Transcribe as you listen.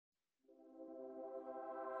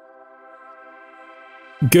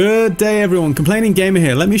Good day everyone, Complaining Gamer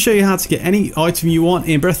here. Let me show you how to get any item you want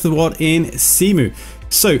in Breath of the Wild in Cemu.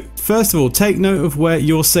 So first of all, take note of where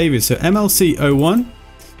your save is. So MLC 01,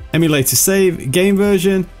 emulator save, game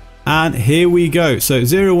version, and here we go. So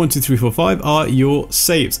 0, 1, 2, 3, 4, 5 are your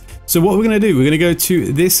saves. So what we're going to do, we're going to go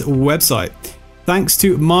to this website. Thanks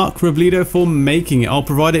to Mark Robledo for making it. I'll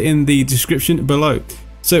provide it in the description below.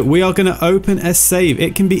 So we are going to open a save.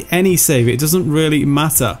 It can be any save, it doesn't really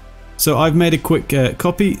matter. So I've made a quick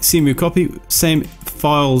copy, Cemu copy, same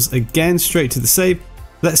files again, straight to the save.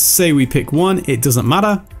 Let's say we pick one, it doesn't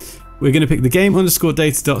matter. We're going to pick the game underscore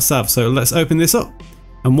data.sav. So let's open this up.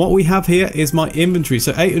 And what we have here is my inventory.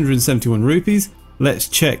 So 871 rupees. Let's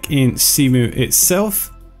check in Cemu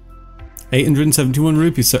itself. 871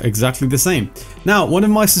 rupees, so exactly the same. Now, one of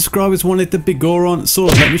my subscribers wanted the Bigoron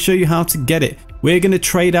sword. Let me show you how to get it. We're going to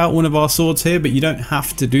trade out one of our swords here, but you don't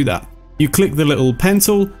have to do that. You click the little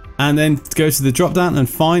pencil and then go to the drop down and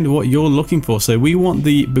find what you're looking for. So we want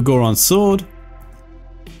the Bigoron sword.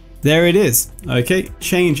 There it is. Okay,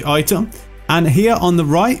 change item. And here on the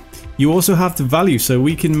right, you also have the value, so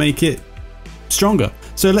we can make it stronger.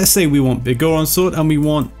 So let's say we want Bigoron sword and we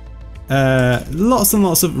want lots and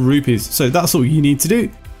lots of rupees. So that's all you need to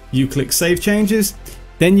do. You click save changes.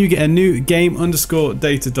 Then you get a new game underscore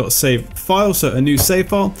data.save file. So a new save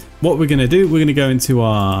file. What we're going to do, we're going to go into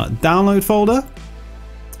our download folder.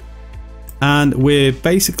 And we're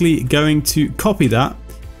basically going to copy that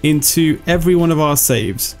into every one of our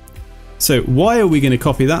saves. So why are we going to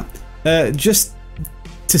copy that? Just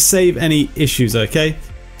to save any issues, okay?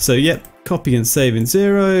 So yep, copy and save in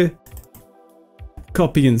 0.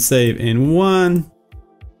 Copy and save in 1.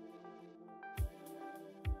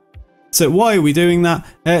 So why are we doing that?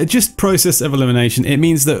 Just process of elimination. It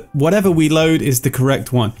means that whatever we load is the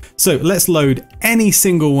correct one. So let's load any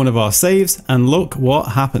single one of our saves and look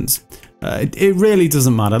what happens. It really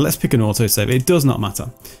doesn't matter. Let's pick an autosave. It does not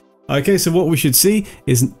matter. Okay, so what we should see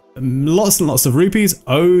is lots and lots of rupees.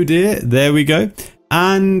 Oh dear, there we go.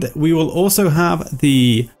 And we will also have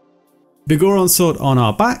the Bigoron sword on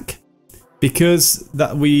our back because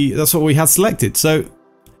that's what we had selected. So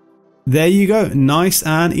there you go, nice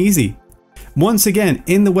and easy. Once again,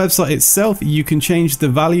 in the website itself, you can change the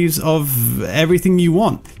values of everything you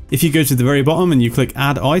want. If you go to the very bottom and you click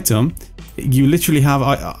add item, you literally have,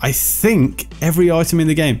 I think, every item in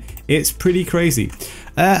the game. It's pretty crazy.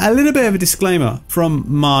 A little bit of a disclaimer from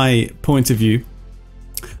my point of view.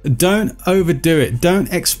 Don't overdo it.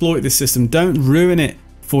 Don't exploit the system. Don't ruin it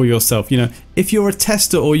for yourself. You know, if you're a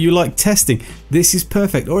tester or you like testing, this is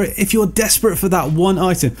perfect. Or if you're desperate for that one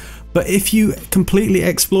item. But if you completely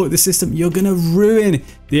exploit the system, you're going to ruin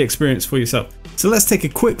the experience for yourself. So let's take a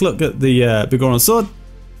quick look at the Bigoron sword.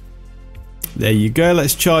 There you go.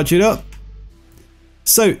 Let's charge it up.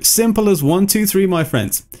 So simple as 1, 2, 3, my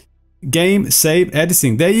friends. Game, save,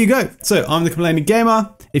 editing. There you go. So I'm the Complaining Gamer.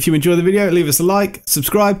 If you enjoy the video, leave us a like,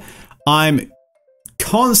 subscribe. I'm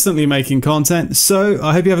constantly making content, so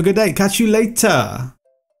I hope you have a good day. Catch you later.